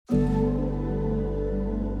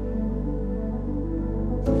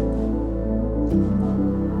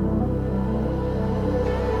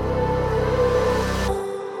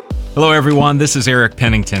Hello, everyone. This is Eric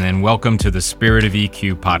Pennington, and welcome to the Spirit of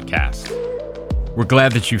EQ podcast. We're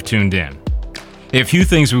glad that you've tuned in. A few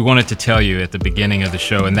things we wanted to tell you at the beginning of the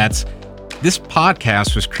show, and that's this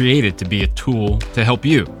podcast was created to be a tool to help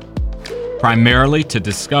you, primarily to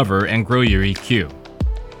discover and grow your EQ.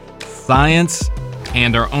 Science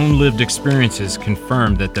and our own lived experiences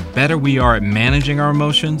confirm that the better we are at managing our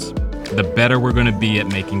emotions, the better we're going to be at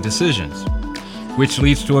making decisions, which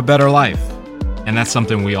leads to a better life. And that's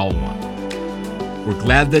something we all want. We're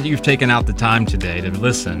glad that you've taken out the time today to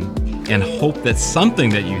listen and hope that something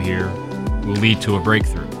that you hear will lead to a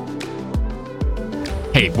breakthrough.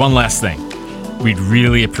 Hey, one last thing. We'd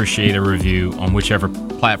really appreciate a review on whichever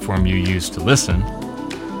platform you use to listen.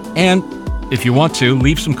 And if you want to,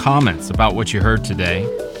 leave some comments about what you heard today,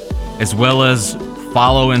 as well as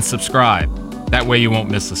follow and subscribe. That way you won't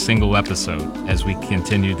miss a single episode as we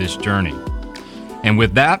continue this journey. And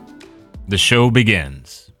with that, the show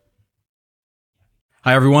begins.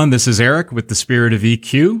 Hi, everyone. This is Eric with the Spirit of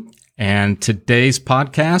EQ, and today's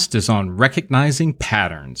podcast is on recognizing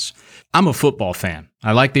patterns. I'm a football fan.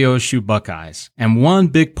 I like the OSU Buckeyes, and one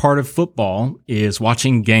big part of football is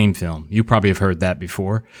watching game film. You probably have heard that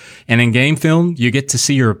before. And in game film, you get to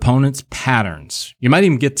see your opponent's patterns. You might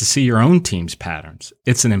even get to see your own team's patterns.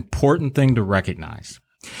 It's an important thing to recognize.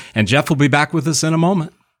 And Jeff will be back with us in a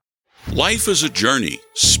moment. Life is a journey.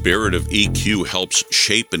 Spirit of EQ helps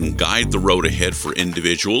shape and guide the road ahead for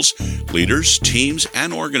individuals, leaders, teams,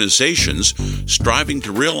 and organizations striving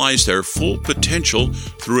to realize their full potential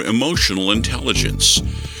through emotional intelligence.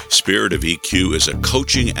 Spirit of EQ is a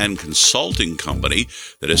coaching and consulting company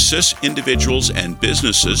that assists individuals and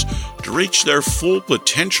businesses to reach their full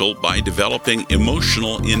potential by developing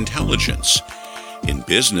emotional intelligence. In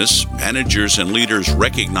business, managers and leaders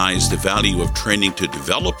recognize the value of training to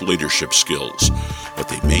develop leadership skills. What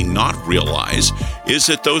they may not realize is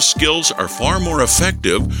that those skills are far more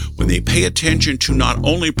effective when they pay attention to not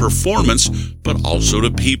only performance, but also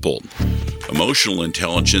to people. Emotional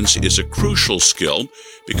intelligence is a crucial skill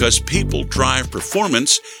because people drive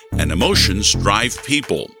performance and emotions drive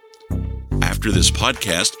people. After this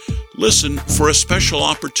podcast, listen for a special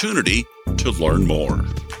opportunity to learn more.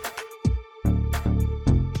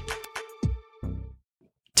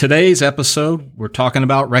 Today's episode, we're talking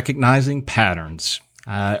about recognizing patterns.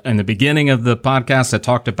 In the beginning of the podcast, I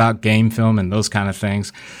talked about game film and those kind of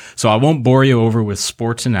things. So I won't bore you over with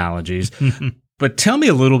sports analogies, but tell me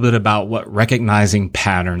a little bit about what recognizing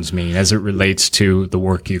patterns mean as it relates to the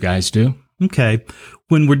work you guys do. Okay.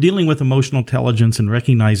 When we're dealing with emotional intelligence and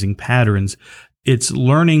recognizing patterns, it's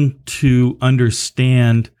learning to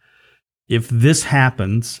understand if this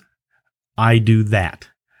happens, I do that.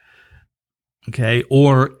 Okay.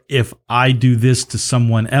 Or if I do this to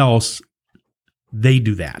someone else, they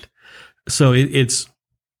do that. So it's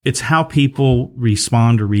how people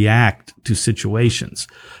respond or react to situations.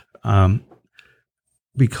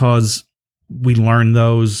 Because we learn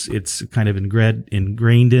those, it's kind of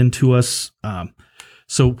ingrained into us.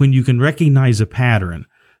 So when you can recognize a pattern,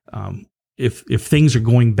 if things are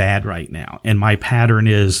going bad right now and my pattern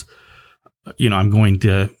is, I'm going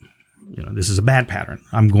to, this is a bad pattern.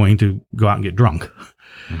 I'm going to go out and get drunk.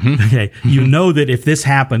 Mm-hmm. Okay. You know that if this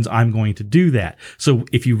happens, I'm going to do that. So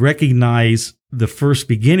if you recognize the first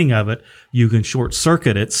beginning of it, you can short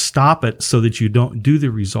circuit it, stop it so that you don't do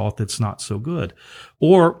the result that's not so good.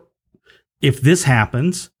 Or if this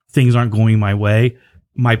happens, things aren't going my way.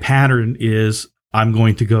 My pattern is I'm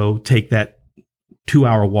going to go take that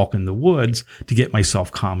 2-hour walk in the woods to get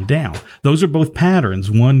myself calmed down. Those are both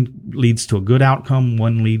patterns. One leads to a good outcome.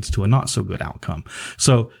 One leads to a not so good outcome.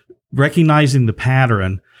 So recognizing the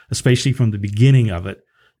pattern, especially from the beginning of it,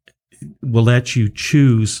 will let you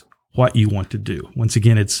choose what you want to do. Once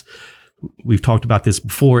again, we've talked about this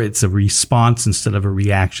before. It's a response instead of a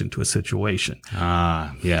reaction to a situation.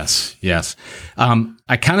 Yes.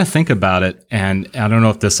 I kind of think about it, and I don't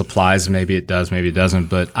know if this applies. Maybe it does, maybe it doesn't.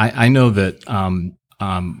 But I know that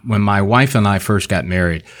when my wife and I first got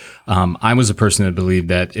married, I was a person that believed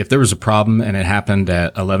that if there was a problem and it happened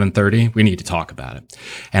at 11:30, we need to talk about it.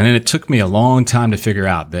 And then it took me a long time to figure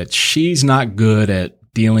out that she's not good at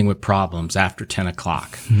dealing with problems after 10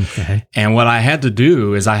 o'clock. Okay. And what I had to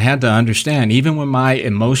do is I had to understand, even when my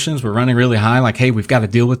emotions were running really high, like, hey, we've got to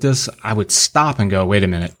deal with this, I would stop and go, wait a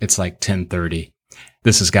minute, it's like 10:30.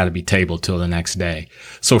 This has got to be tabled till the next day.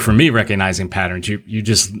 So for me, recognizing patterns, you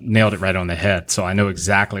just nailed it right on the head. So I know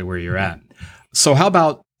exactly where you're at. So how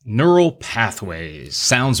about neural pathways?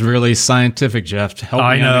 Sounds really scientific, Jeff. Help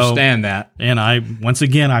me understand that. And I'm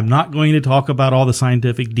not going to talk about all the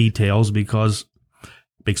scientific details because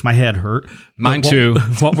makes my head hurt. Mine too.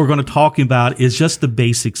 What we're going to talk about is just the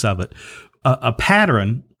basics of it. A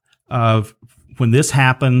pattern of when this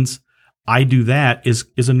happens, I do that is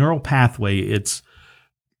a neural pathway. It's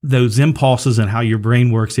those impulses and how your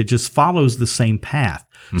brain works. It just follows the same path.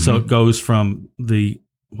 Mm-hmm. So it goes from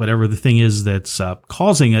whatever the thing is that's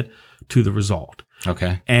causing it to the result.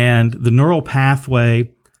 Okay. And the neural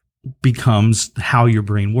pathway becomes how your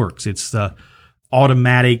brain works. It's the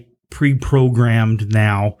automatic, pre-programmed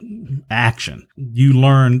now action. You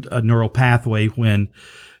learned a neural pathway when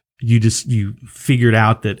you figured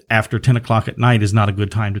out that after 10 o'clock at night is not a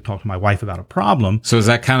good time to talk to my wife about a problem. So is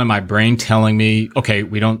that kind of my brain telling me, okay,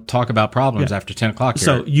 we don't talk about problems after 10 o'clock here?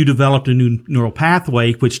 So you developed a new neural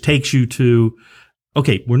pathway, which takes you to,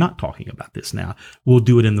 okay, we're not talking about this now. We'll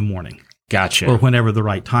do it in the morning. Gotcha. Or whenever the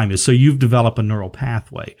right time is. So you've developed a neural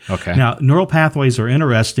pathway. Okay. Now, neural pathways are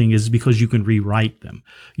interesting is because you can rewrite them.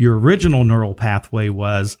 Your original neural pathway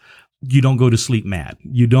was you don't go to sleep mad.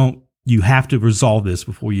 You have to resolve this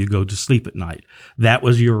before you go to sleep at night. That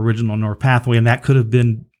was your original neural pathway, and that could have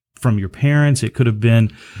been from your parents. It could have been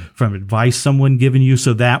from advice someone given you.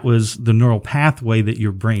 So that was the neural pathway that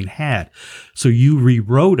your brain had. So you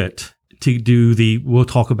rewrote it to do we'll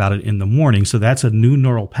talk about it in the morning. So that's a new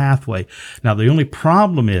neural pathway. Now, the only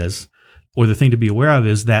problem is, or the thing to be aware of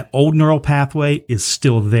is that old neural pathway is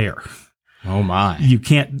still there. Oh my. You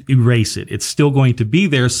can't erase it. It's still going to be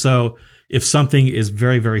there. So if something is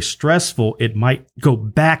very, very stressful, it might go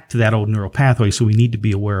back to that old neural pathway. So we need to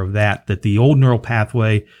be aware of that the old neural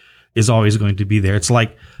pathway is always going to be there. It's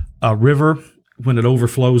like a river when it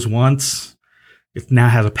overflows once. It now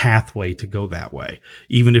has a pathway to go that way.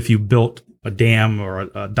 Even if you built a dam or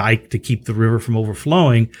a dike to keep the river from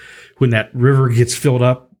overflowing, when that river gets filled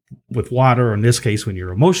up with water, or in this case, when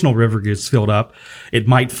your emotional river gets filled up, it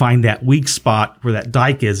might find that weak spot where that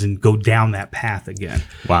dike is and go down that path again.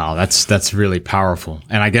 Wow, that's really powerful.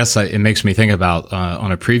 And I guess it makes me think about,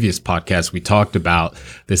 on a previous podcast, we talked about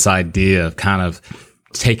this idea of kind of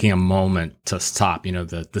taking a moment to stop,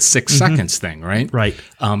 the 6 seconds thing, right? Right.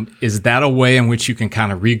 Is that a way in which you can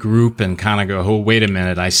kind of regroup and kind of go, oh, wait a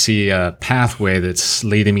minute, I see a pathway that's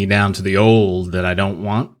leading me down to the old that I don't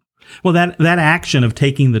want? Well, that action of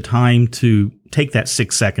taking the time to take that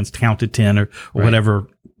 6 seconds to count to 10 or right. whatever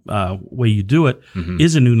way you do it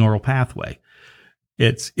is a new neural pathway.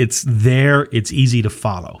 It's there. It's easy to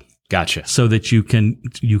follow. Gotcha. So that you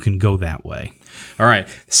can go that way. All right.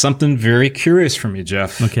 Something very curious from you,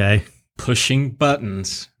 Jeff. Okay. Pushing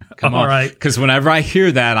buttons. Come on. All right. Because whenever I hear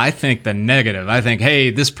that, I think the negative. I think, hey,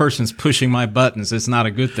 this person's pushing my buttons. It's not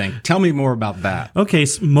a good thing. Tell me more about that. Okay.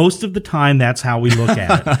 So most of the time, that's how we look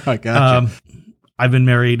at it. I gotcha. I've been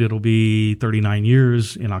married. It'll be 39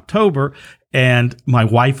 years in October. And my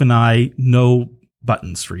wife and I know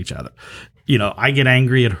buttons for each other. I get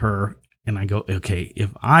angry at her. And I go, okay,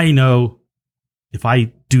 if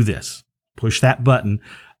I do this, push that button,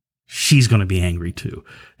 she's going to be angry too.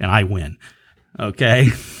 And I win. Okay.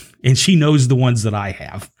 And she knows the ones that I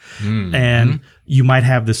have. Mm-hmm. And you might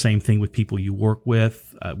have the same thing with people you work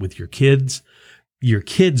with your kids. Your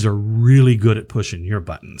kids are really good at pushing your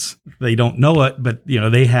buttons. They don't know it, but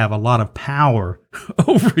they have a lot of power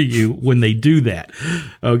over you when they do that.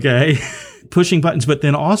 Okay. Pushing buttons, but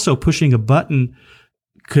then also pushing a button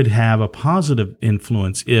could have a positive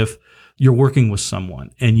influence if you're working with someone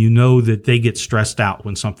and you know that they get stressed out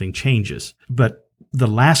when something changes. But the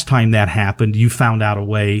last time that happened, you found out a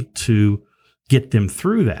way to get them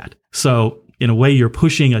through that. So in a way, you're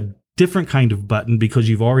pushing a different kind of button because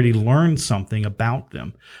you've already learned something about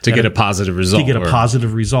them. To get a positive result. To get a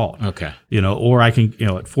positive result. Okay. Or I can,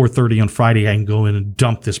 at 4:30 on Friday, I can go in and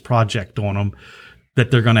dump this project on them that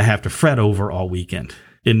they're going to have to fret over all weekend.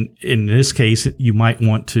 In this case, you might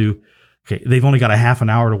want to, okay, they've only got a half an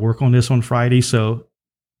hour to work on this on Friday, so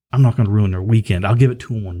I'm not going to ruin their weekend. I'll give it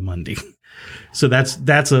to them on Monday. So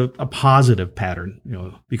that's a positive pattern,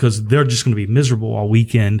 because they're just going to be miserable all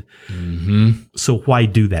weekend. Mm-hmm. So why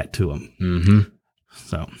do that to them? Mm-hmm.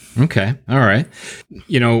 So. Okay. All right.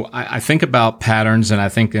 I think about patterns and I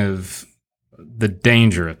think of the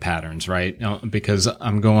danger of patterns, right? Because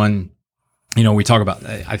I'm going,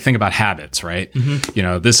 I think about habits, right?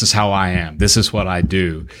 Mm-hmm. This is how I am. This is what I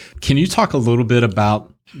do. Can you talk a little bit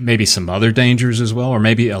about maybe some other dangers as well, or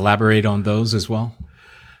maybe elaborate on those as well?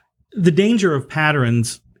 The danger of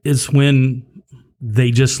patterns is when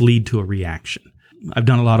they just lead to a reaction. I've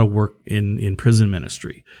done a lot of work in prison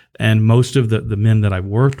ministry, and most of the men that I've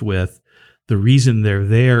worked with, the reason they're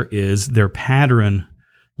there is their pattern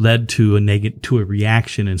led to a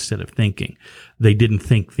reaction instead of thinking. They didn't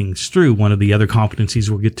think things through. One of the other competencies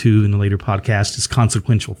we'll get to in the later podcast is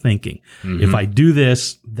consequential thinking. Mm-hmm. If I do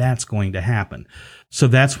this, that's going to happen. So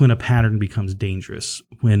that's when a pattern becomes dangerous,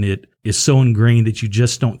 when it is so ingrained that you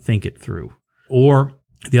just don't think it through. Or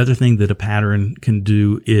the other thing that a pattern can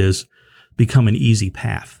do is become an easy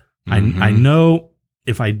path. Mm-hmm. I know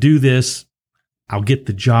if I do this, I'll get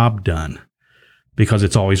the job done because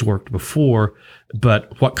it's always worked before.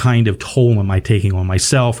 But what kind of toll am I taking on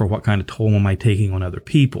myself, or what kind of toll am I taking on other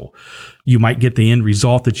people? You might get the end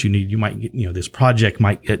result that you need. You might get, this project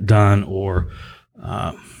might get done, or,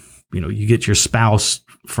 you get your spouse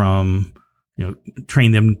from,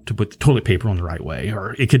 train them to put the toilet paper on the right way,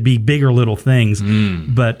 or it could be big or little things,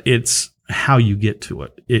 but it's how you get to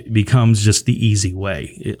it. It becomes just the easy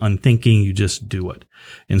way. Unthinking, you just do it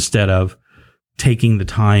instead of taking the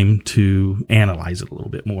time to analyze it a little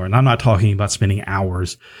bit more. And I'm not talking about spending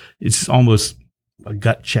hours. It's almost a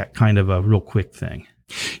gut check, kind of a real quick thing.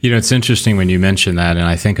 It's interesting when you mention that, and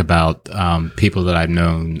I think about people that I've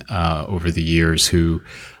known over the years who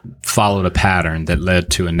followed a pattern that led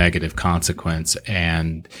to a negative consequence,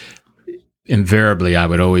 and invariably I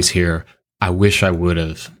would always hear, "I wish I would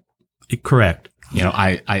have." Correct.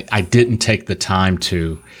 I didn't take the time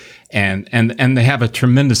to, and they have a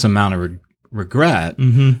tremendous amount of regret,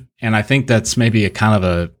 mm-hmm. and I think that's maybe a kind of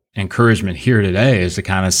a encouragement here today is to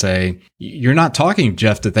kind of say, you're not talking,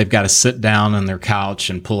 Jeff, that they've got to sit down on their couch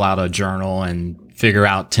and pull out a journal and figure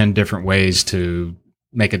out 10 different ways to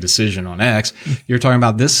make a decision on X. You're talking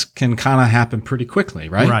about this can kind of happen pretty quickly,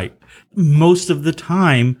 right? Right. Most of the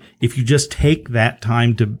time, if you just take that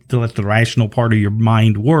time to let the rational part of your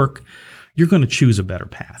mind work, you're going to choose a better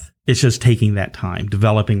path. It's just taking that time,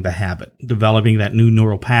 developing the habit, developing that new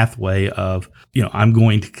neural pathway of, I'm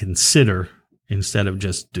going to consider instead of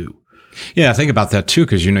just do. Yeah, I think about that too,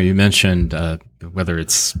 because, you mentioned whether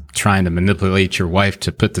it's trying to manipulate your wife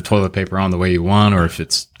to put the toilet paper on the way you want, or if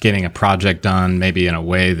it's getting a project done maybe in a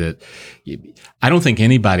way that I don't think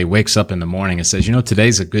anybody wakes up in the morning and says,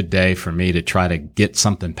 today's a good day for me to try to get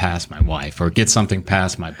something past my wife or get something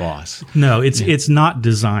past my boss. No, it's not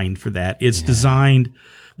designed for that. It's designed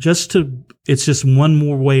it's just one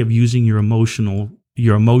more way of using your emotions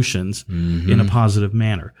mm-hmm. in a positive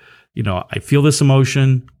manner. I feel this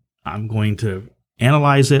emotion. I'm going to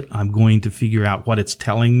analyze it. I'm going to figure out what it's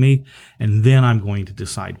telling me, and then I'm going to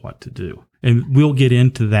decide what to do. And we'll get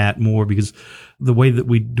into that more, because the way that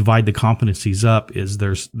we divide the competencies up is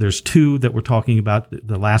there's two that we're talking about.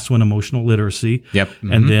 The last one, emotional literacy. Yep.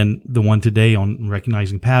 Mm-hmm. And then the one today on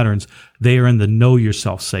recognizing patterns. They are in the know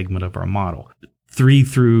yourself segment of our model. 3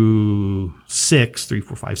 through 6, 3,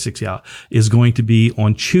 4, 5, 6, is going to be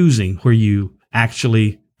on choosing, where you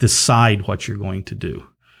actually decide what you're going to do,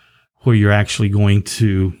 where you're actually going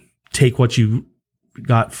to take what you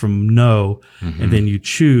got from know, mm-hmm. and then you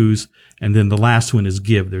choose. And then the last one is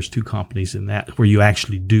give. There's 2 companies in that, where you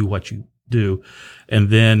actually do what you do. And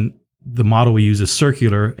then the model we use is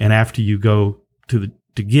circular. And after you go to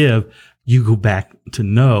give, you go back to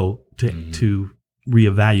know to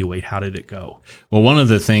reevaluate how did it go. Well, one of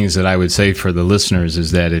the things that I would say for the listeners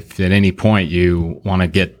is that if at any point you want to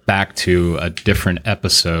get back to a different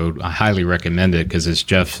episode, I highly recommend it, because as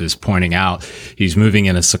Jeff is pointing out, he's moving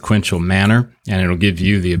in a sequential manner, and it'll give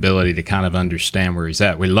you the ability to kind of understand where he's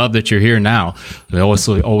at. We love that you're here now. We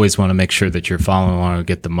also always want to make sure that you're following along to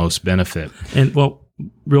get the most benefit. And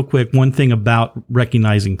real quick, one thing about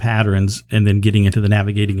recognizing patterns and then getting into the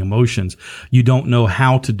navigating emotions, you don't know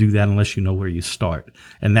how to do that unless you know where you start.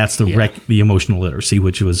 And that's the emotional literacy,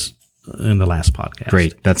 which was in the last podcast.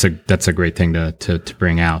 Great. That's a great thing to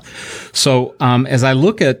bring out. So, as I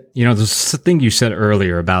look at, the thing you said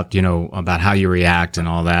earlier about, about how you react and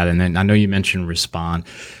all that. And then I know you mentioned respond.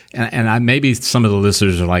 And maybe some of the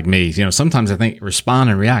listeners are like me, sometimes I think respond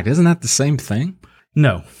and react. Isn't that the same thing?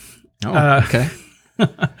 No. Oh, okay.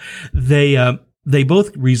 They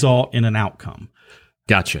both result in an outcome.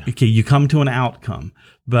 Gotcha. Okay, you come to an outcome,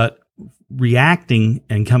 but reacting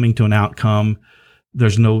and coming to an outcome,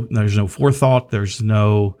 there's no forethought. There's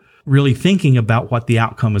no really thinking about what the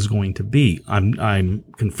outcome is going to be. I'm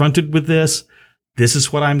confronted with this. This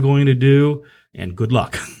is what I'm going to do, and good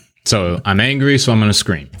luck. So I'm angry, so I'm going to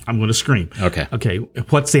scream. I'm going to scream. Okay. Okay.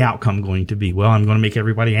 What's the outcome going to be? Well, I'm going to make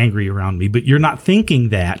everybody angry around me, but you're not thinking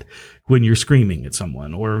that when you're screaming at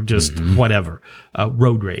someone or just whatever.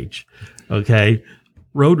 Road rage. Okay.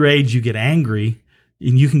 Road rage, you get angry,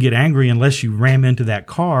 and you can get angry unless you ram into that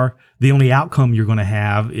car. The only outcome you're going to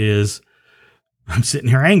have is, I'm sitting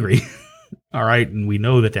here angry. All right. And we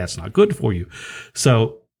know that that's not good for you.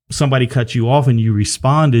 So somebody cuts you off and you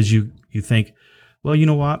respond as you think, well, you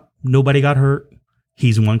know what? Nobody got hurt.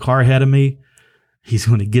 He's one car ahead of me. He's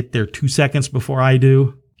going to get there 2 seconds before I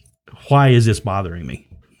do. Why is this bothering me?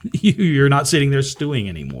 You're not sitting there stewing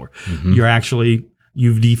anymore. Mm-hmm.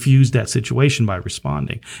 You've defused that situation by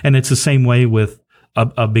responding. And it's the same way with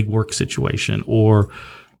a big work situation or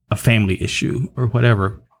a family issue or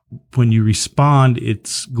whatever. When you respond,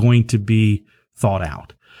 it's going to be thought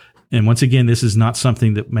out. And once again, this is not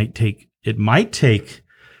something that might take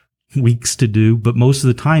weeks to do, but most of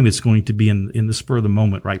the time it's going to be in the spur of the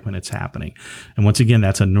moment, right when it's happening. And once again,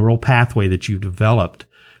 that's a neural pathway that you've developed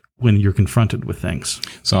when you're confronted with things.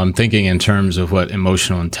 So I'm thinking in terms of what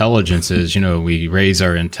emotional intelligence is. We raise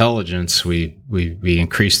our intelligence, we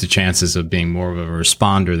increase the chances of being more of a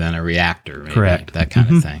responder than a reactor. Maybe, correct. That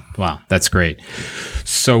kind of thing. Wow, that's great.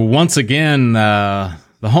 So once again, the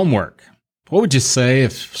homework. What would you say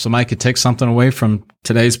if somebody could take something away from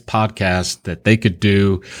today's podcast that they could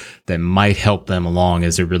do that might help them along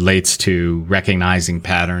as it relates to recognizing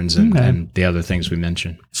patterns and the other things we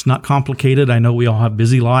mentioned? It's not complicated. I know we all have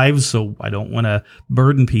busy lives, so I don't want to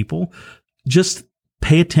burden people. Just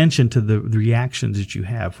pay attention to the reactions that you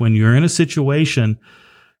have. When you're in a situation,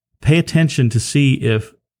 pay attention to see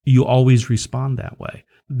if you always respond that way.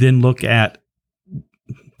 Then look at,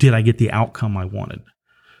 did I get the outcome I wanted?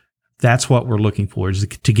 That's what we're looking for, is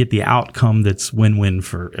to get the outcome that's win-win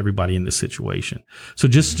for everybody in this situation. So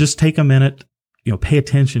just take a minute, pay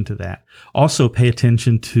attention to that. Also pay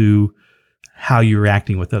attention to how you're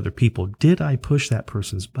acting with other people. Did I push that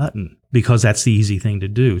person's button? Because that's the easy thing to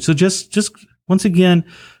do. So just once again,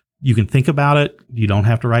 you can think about it. You don't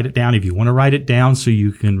have to write it down. If you want to write it down so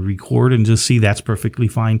you can record and just see, that's perfectly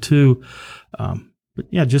fine too. But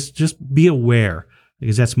yeah, just be aware,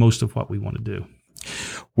 because that's most of what we want to do.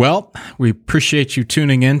 Well, we appreciate you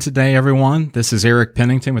tuning in today, everyone. This is Eric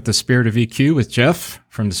Pennington with The Spirit of EQ with Jeff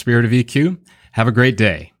from The Spirit of EQ. Have a great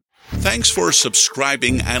day. Thanks for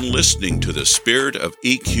subscribing and listening to the Spirit of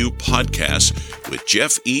EQ podcast with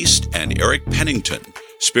Jeff East and Eric Pennington.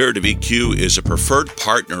 Spirit of EQ is a preferred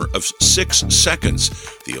partner of 6 Seconds,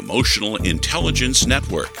 the Emotional Intelligence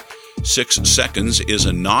Network. 6 Seconds is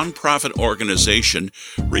a nonprofit organization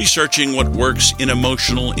researching what works in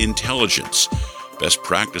emotional intelligence. Best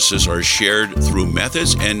practices are shared through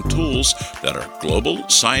methods and tools that are global,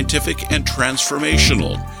 scientific, and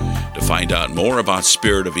transformational. To find out more about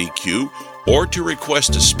Spirit of EQ or to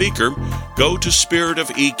request a speaker, go to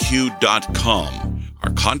spiritofeq.com.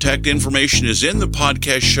 Our contact information is in the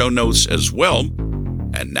podcast show notes as well.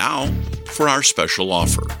 And now for our special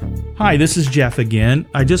offer. Hi, this is Jeff again.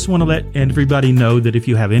 I just want to let everybody know that if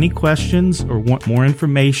you have any questions or want more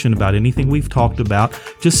information about anything we've talked about,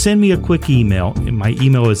 just send me a quick email. And my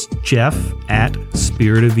email is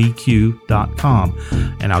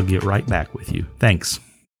jeff@spiritofeq.com, and I'll get right back with you. Thanks.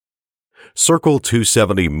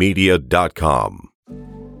 Circle270media.com.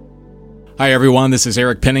 Hi, everyone. This is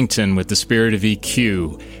Eric Pennington with The Spirit of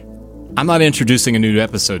EQ. I'm not introducing a new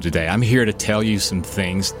episode today. I'm here to tell you some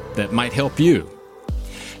things that might help you.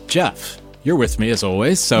 Jeff, you're with me as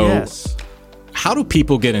always. So yes. How do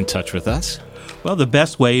people get in touch with us? Well, the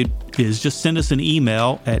best way is just send us an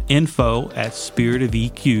email at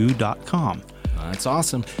info@spiritofeq.com. That's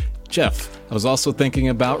awesome. Jeff, I was also thinking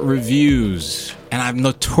about reviews, and I'm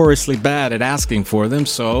notoriously bad at asking for them.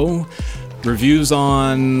 So reviews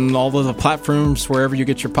on all of the platforms, wherever you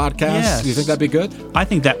get your podcasts. Yes. Do you think that'd be good? I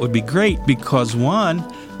think that would be great, because one,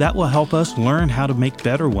 that will help us learn how to make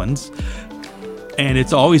better ones. And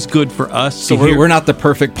it's always good for us. So we're not the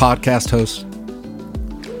perfect podcast hosts?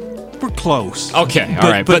 We're close. Okay,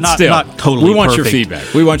 all right. But not, still, not totally we want perfect. your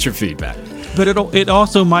feedback. We want your feedback. But it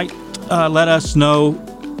also might let us know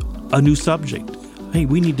a new subject. Hey,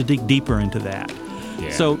 we need to dig deeper into that.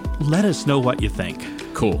 Yeah. So let us know what you think.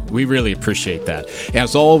 Cool. We really appreciate that.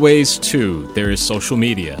 As always, too, there is social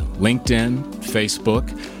media, LinkedIn,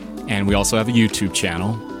 Facebook, and we also have a YouTube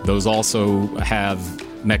channel. Those also have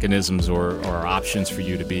mechanisms or options for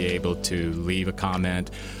you to be able to leave a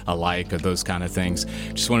comment, a like, or those kind of things.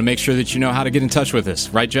 Just want to make sure that you know how to get in touch with us.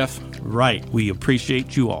 Right, Jeff? Right. We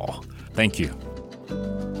appreciate you all. Thank you.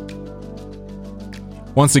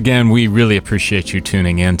 Once again, we really appreciate you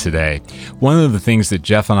tuning in today. One of the things that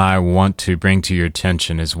Jeff and I want to bring to your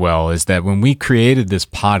attention as well is that when we created this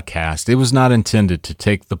podcast, it was not intended to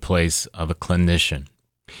take the place of a clinician.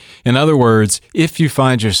 In other words, if you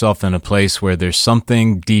find yourself in a place where there's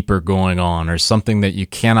something deeper going on or something that you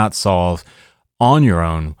cannot solve on your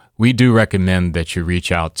own, we do recommend that you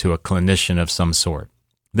reach out to a clinician of some sort.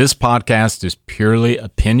 This podcast is purely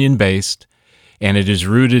opinion-based, and it is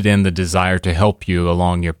rooted in the desire to help you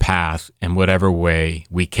along your path in whatever way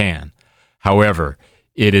we can. However,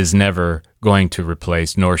 it is never going to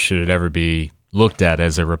replace, nor should it ever be looked at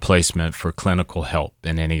as a replacement for clinical help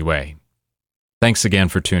in any way. Thanks again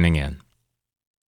for tuning in.